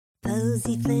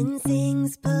Posy Flynn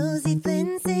sings, Posy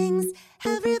Flynn sings.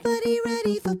 Everybody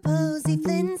ready for Posy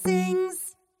Flynn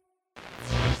sings.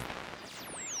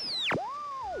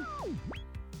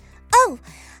 Oh,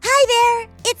 hi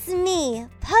there. It's me,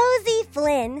 Posy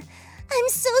Flynn. I'm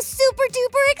so super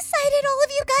duper excited all of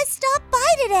you guys stopped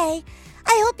by today.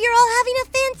 I hope you're all having a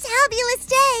fantabulous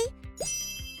day.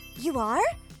 You are?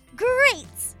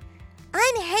 Great.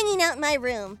 I'm hanging out in my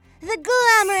room, the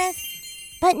glamorous,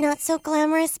 but not so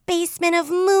glamorous basement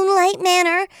of Moonlight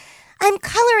Manor. I'm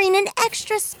coloring an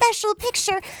extra special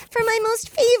picture for my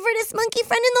most favoriteest monkey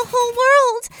friend in the whole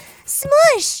world,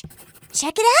 Smush.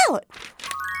 Check it out.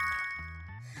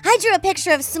 I drew a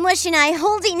picture of Smush and I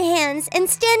holding hands and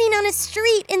standing on a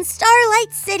street in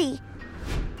Starlight City.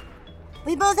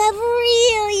 We both have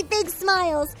really big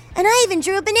smiles, and I even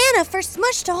drew a banana for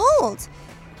Smush to hold.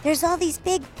 There's all these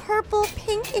big purple,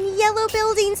 pink, and yellow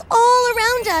buildings all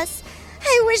around us.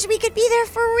 I wish we could be there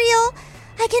for real.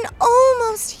 I can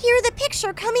almost hear the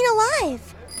picture coming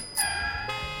alive.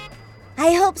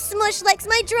 I hope Smush likes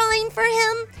my drawing for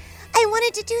him. I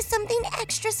wanted to do something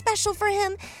extra special for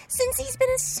him since he's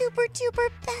been a super duper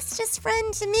bestest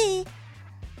friend to me.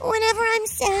 Whenever I'm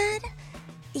sad,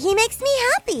 he makes me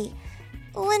happy.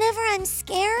 Whenever I'm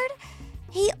scared,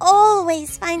 he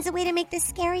always finds a way to make the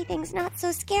scary things not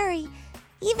so scary,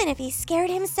 even if he's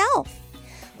scared himself.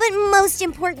 But most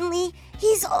importantly,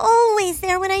 he's always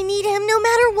there when I need him, no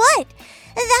matter what.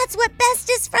 That's what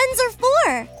bestest friends are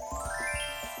for.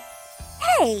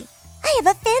 Hey, I have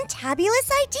a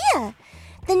fantabulous idea.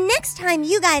 The next time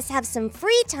you guys have some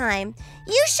free time,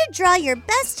 you should draw your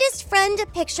bestest friend a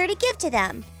picture to give to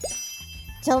them.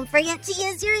 Don't forget to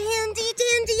use your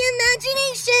handy-dandy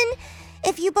imagination.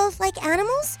 If you both like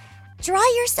animals, draw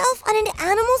yourself on an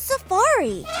animal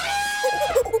safari.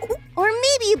 Or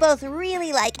maybe you both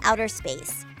really like outer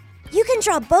space. You can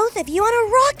draw both of you on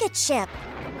a rocket ship.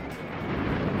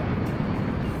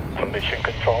 Mission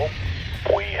Control,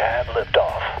 we have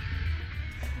liftoff.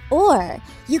 Or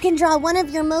you can draw one of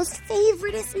your most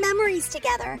favoriteest memories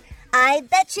together. I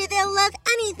bet you they'll love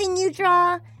anything you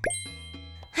draw.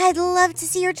 I'd love to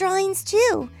see your drawings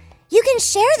too. You can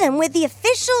share them with the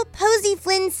official Posy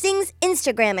Flynn Sings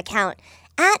Instagram account,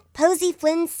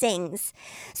 @PosyFlynnSings,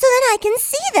 so that I can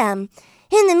see them.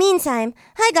 In the meantime,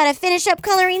 I gotta finish up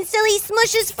coloring silly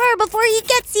Smush's fur before he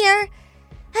gets here.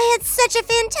 I had such a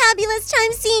fantabulous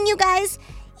time seeing you guys,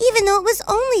 even though it was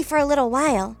only for a little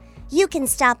while. You can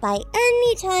stop by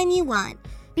anytime you want.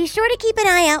 Be sure to keep an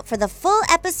eye out for the full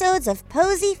episodes of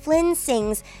Posy Flynn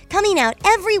Sings coming out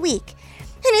every week.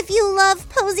 And if you love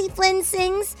Posy Flynn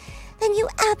Sings, then you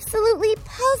absolutely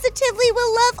positively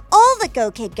will love all the Go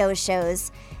Kid Go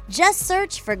shows. Just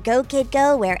search for Go Kid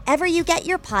Go wherever you get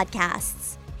your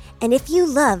podcasts. And if you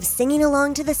love singing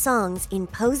along to the songs in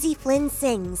Posy Flynn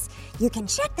Sings, you can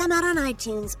check them out on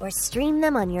iTunes or stream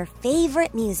them on your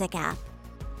favorite music app.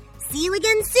 See you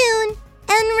again soon,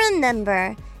 and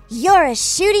remember, you're a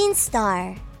shooting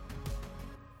star.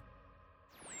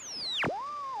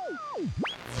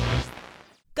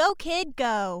 Go Kid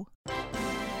Go!